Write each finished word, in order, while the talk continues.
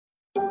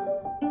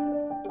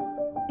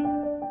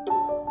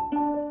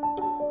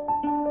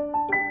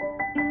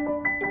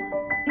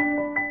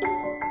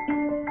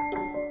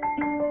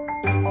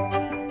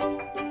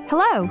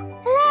Hello,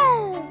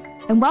 Hello!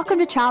 and welcome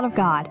to Child of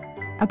God,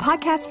 a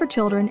podcast for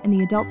children and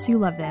the adults who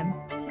love them.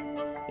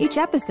 Each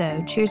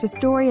episode shares a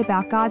story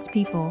about God's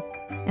people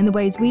and the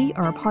ways we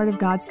are a part of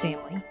God's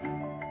family.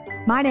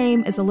 My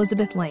name is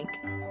Elizabeth Link,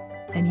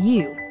 and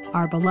you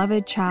are a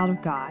beloved child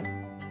of God.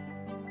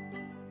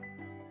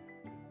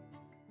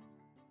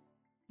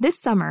 This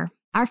summer,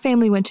 our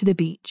family went to the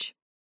beach.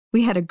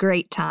 We had a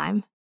great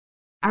time.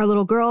 Our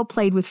little girl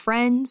played with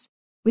friends.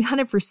 We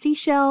hunted for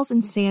seashells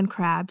and sand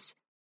crabs.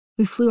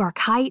 We flew our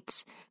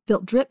kites,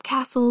 built drip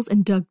castles,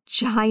 and dug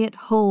giant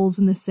holes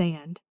in the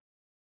sand.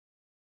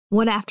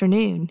 One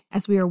afternoon,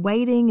 as we were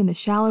wading in the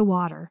shallow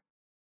water,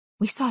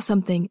 we saw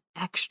something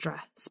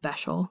extra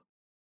special.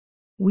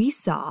 We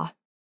saw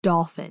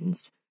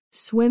dolphins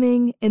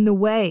swimming in the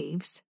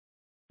waves.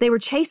 They were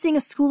chasing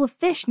a school of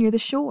fish near the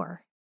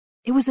shore.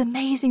 It was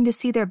amazing to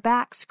see their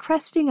backs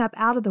cresting up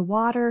out of the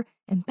water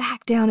and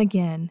back down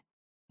again.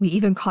 We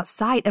even caught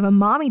sight of a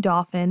mommy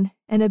dolphin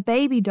and a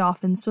baby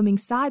dolphin swimming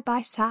side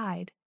by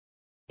side.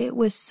 It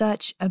was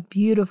such a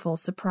beautiful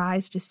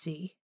surprise to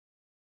see.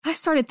 I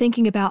started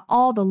thinking about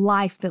all the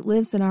life that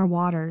lives in our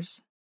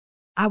waters.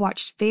 I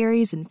watched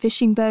ferries and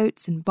fishing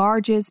boats and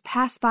barges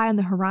pass by on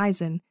the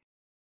horizon,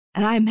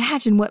 and I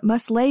imagined what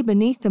must lay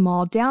beneath them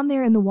all down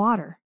there in the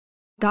water.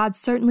 God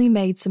certainly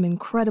made some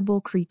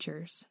incredible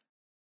creatures.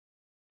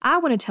 I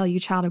want to tell you,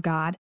 child of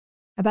God,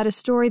 about a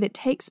story that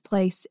takes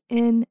place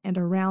in and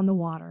around the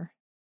water.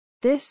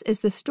 This is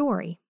the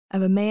story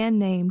of a man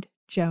named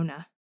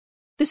Jonah.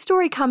 This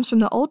story comes from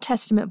the Old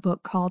Testament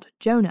book called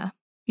Jonah.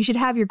 You should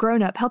have your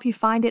grown-up help you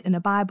find it in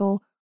a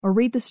Bible or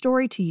read the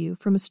story to you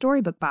from a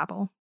storybook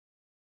Bible.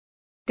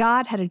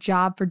 God had a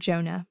job for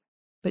Jonah,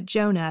 but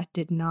Jonah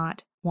did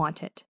not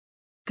want it.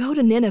 Go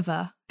to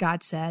Nineveh,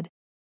 God said.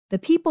 The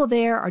people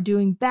there are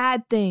doing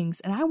bad things,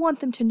 and I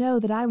want them to know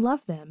that I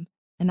love them,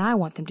 and I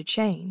want them to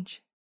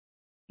change.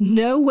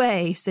 No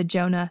way, said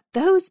Jonah.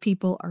 Those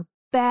people are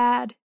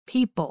bad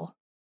people.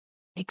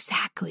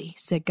 Exactly,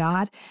 said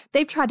God.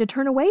 They've tried to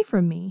turn away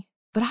from me,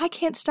 but I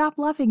can't stop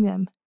loving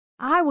them.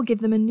 I will give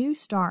them a new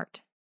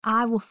start.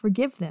 I will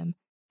forgive them,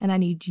 and I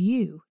need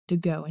you to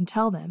go and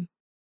tell them.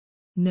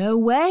 No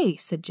way,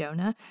 said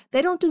Jonah.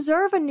 They don't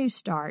deserve a new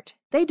start.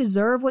 They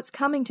deserve what's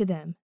coming to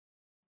them.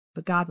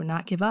 But God would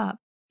not give up,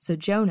 so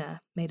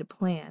Jonah made a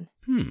plan.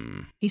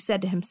 He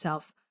said to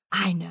himself,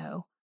 I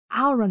know.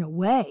 I'll run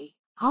away.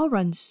 I'll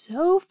run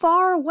so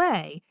far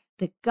away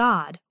that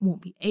God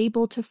won't be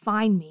able to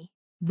find me.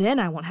 Then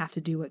I won't have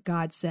to do what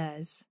God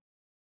says.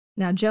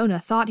 Now Jonah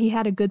thought he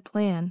had a good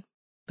plan,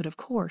 but of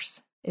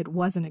course it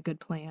wasn't a good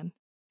plan.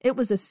 It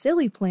was a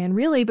silly plan,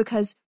 really,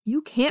 because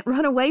you can't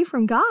run away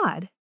from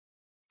God.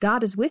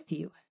 God is with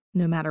you,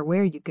 no matter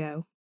where you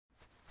go.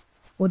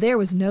 Well, there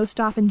was no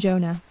stopping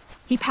Jonah.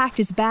 He packed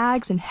his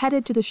bags and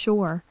headed to the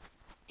shore.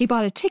 He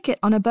bought a ticket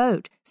on a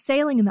boat,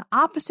 sailing in the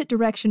opposite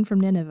direction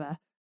from Nineveh.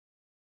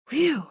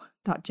 Whew,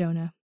 thought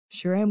Jonah.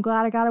 Sure am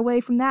glad I got away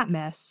from that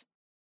mess.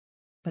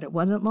 But it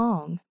wasn't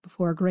long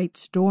before a great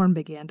storm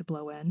began to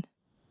blow in.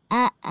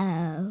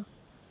 Uh-oh.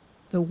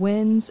 The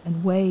winds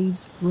and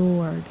waves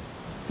roared.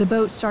 The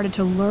boat started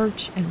to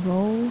lurch and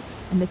roll,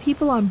 and the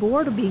people on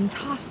board were being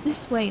tossed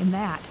this way and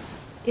that.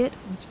 It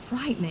was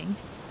frightening.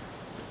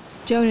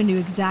 Jonah knew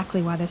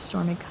exactly why this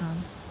storm had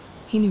come.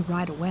 He knew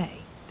right away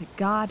that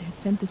God had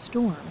sent the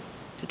storm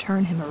to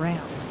turn him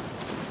around.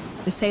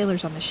 The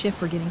sailors on the ship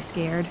were getting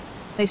scared.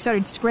 They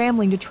started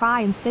scrambling to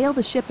try and sail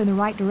the ship in the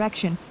right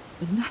direction,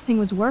 but nothing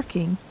was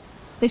working.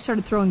 They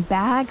started throwing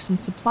bags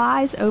and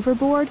supplies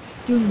overboard,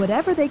 doing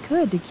whatever they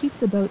could to keep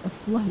the boat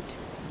afloat.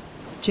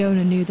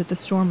 Jonah knew that the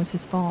storm was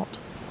his fault,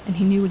 and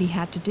he knew what he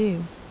had to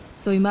do.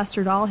 So he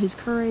mustered all his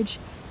courage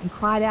and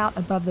cried out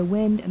above the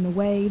wind and the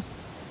waves,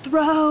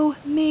 "Throw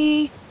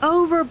me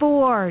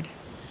overboard!"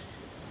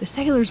 The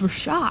sailors were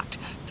shocked.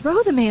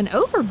 Throw the man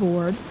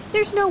overboard?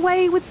 There's no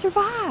way he would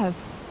survive.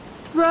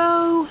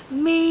 "Throw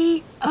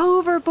me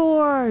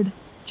overboard,"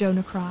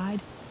 Jonah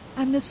cried,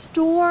 "and the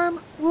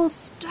storm will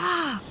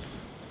stop."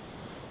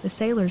 The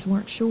sailors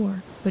weren't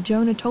sure, but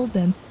Jonah told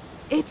them,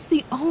 "It's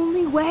the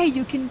only way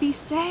you can be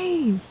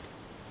saved."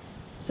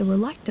 So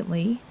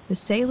reluctantly, the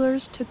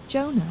sailors took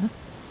Jonah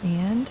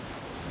and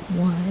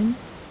 1,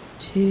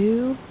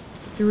 2,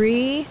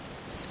 3,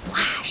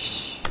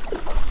 splash!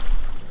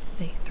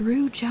 They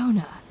threw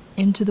Jonah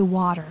into the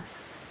water.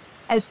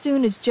 As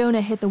soon as Jonah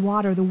hit the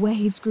water, the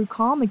waves grew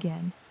calm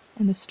again,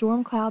 and the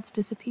storm clouds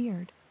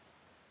disappeared.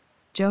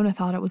 Jonah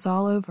thought it was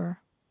all over.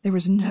 There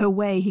was no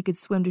way he could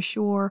swim to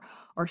shore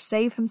or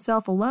save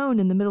himself alone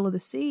in the middle of the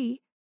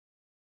sea.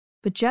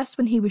 But just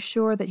when he was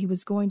sure that he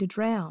was going to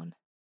drown,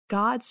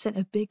 God sent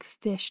a big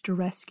fish to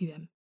rescue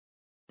him.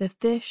 The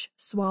fish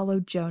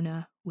swallowed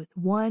Jonah with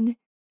one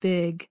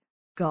big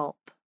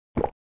gulp.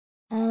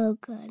 Oh,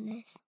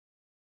 goodness.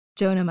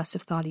 Jonah must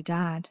have thought he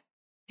died.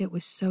 It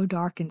was so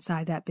dark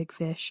inside that big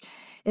fish,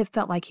 it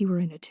felt like he were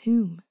in a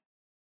tomb.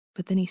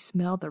 But then he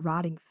smelled the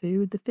rotting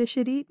food the fish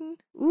had eaten.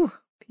 Ooh,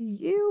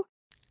 pew!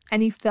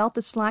 And he felt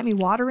the slimy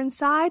water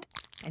inside,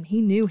 and he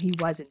knew he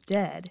wasn't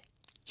dead.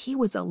 He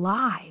was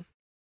alive.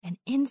 and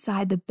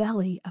inside the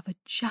belly of a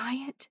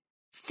giant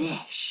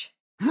fish.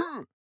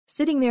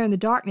 Sitting there in the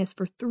darkness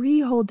for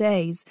 3 whole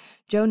days,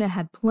 Jonah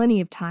had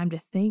plenty of time to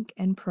think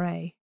and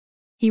pray.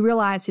 He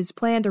realized his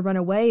plan to run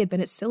away had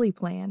been a silly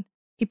plan.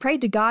 He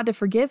prayed to God to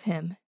forgive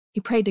him. He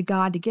prayed to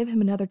God to give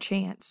him another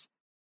chance.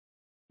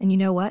 And you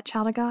know what,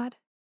 child of God?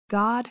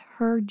 God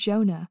heard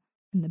Jonah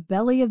in the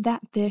belly of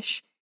that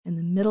fish in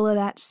the middle of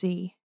that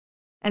sea.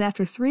 And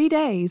after 3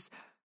 days,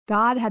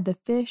 God had the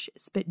fish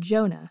spit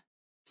Jonah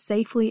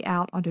safely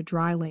out onto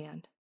dry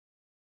land.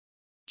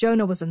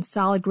 Jonah was on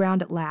solid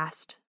ground at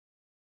last.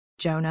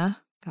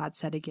 "Jonah," God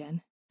said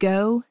again,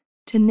 "go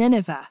to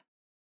Nineveh."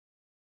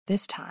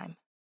 This time,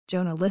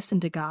 Jonah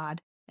listened to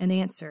God and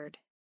answered,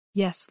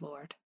 "Yes,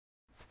 Lord."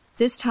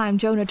 This time,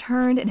 Jonah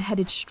turned and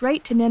headed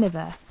straight to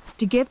Nineveh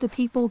to give the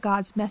people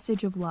God's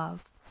message of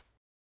love.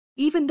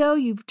 "Even though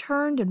you've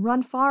turned and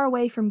run far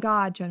away from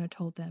God," Jonah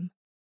told them,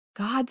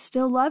 "God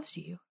still loves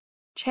you.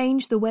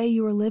 Change the way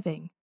you are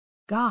living.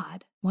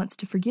 God wants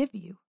to forgive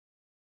you."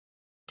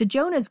 To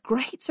Jonah's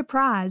great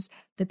surprise,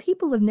 the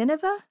people of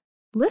Nineveh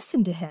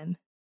listened to him.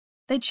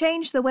 They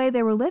changed the way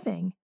they were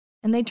living,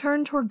 and they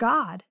turned toward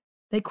God.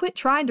 They quit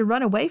trying to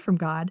run away from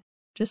God,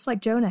 just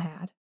like Jonah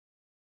had.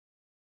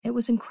 It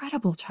was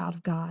incredible, child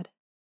of God.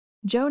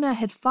 Jonah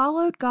had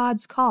followed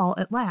God's call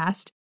at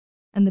last,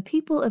 and the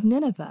people of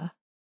Nineveh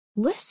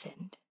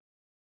listened.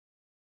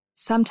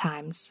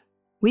 Sometimes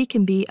we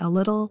can be a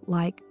little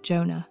like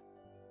Jonah.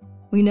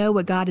 We know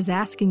what God is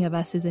asking of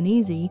us isn't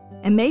easy,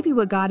 and maybe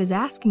what God is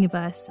asking of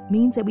us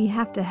means that we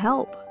have to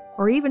help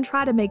or even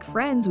try to make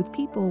friends with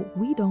people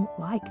we don't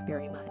like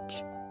very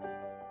much.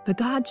 But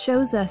God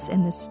shows us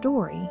in this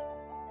story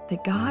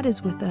that God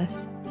is with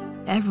us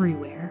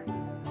everywhere,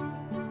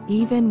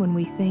 even when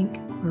we think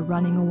we're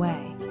running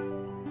away.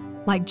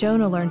 Like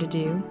Jonah learned to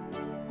do,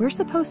 we're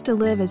supposed to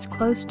live as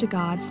close to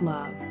God's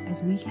love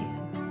as we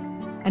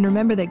can. And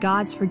remember that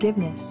God's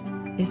forgiveness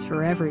is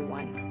for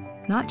everyone,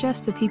 not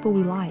just the people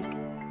we like.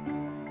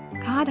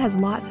 God has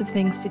lots of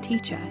things to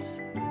teach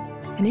us,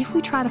 and if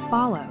we try to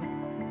follow,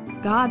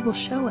 God will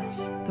show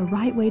us the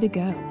right way to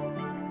go.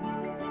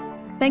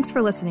 Thanks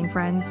for listening,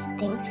 friends.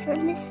 Thanks for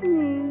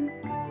listening.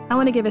 I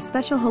want to give a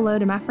special hello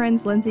to my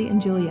friends Lindsay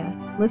and Julia,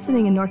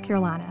 listening in North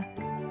Carolina.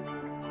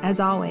 As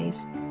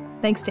always,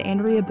 thanks to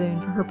Andrea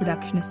Boone for her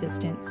production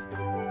assistance.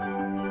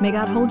 May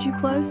God hold you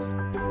close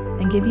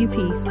and give you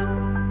peace.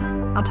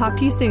 I'll talk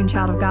to you soon,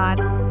 child of God.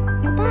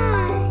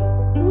 Bye-bye.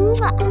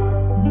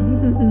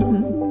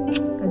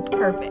 That's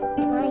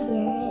perfect. I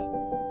hear it.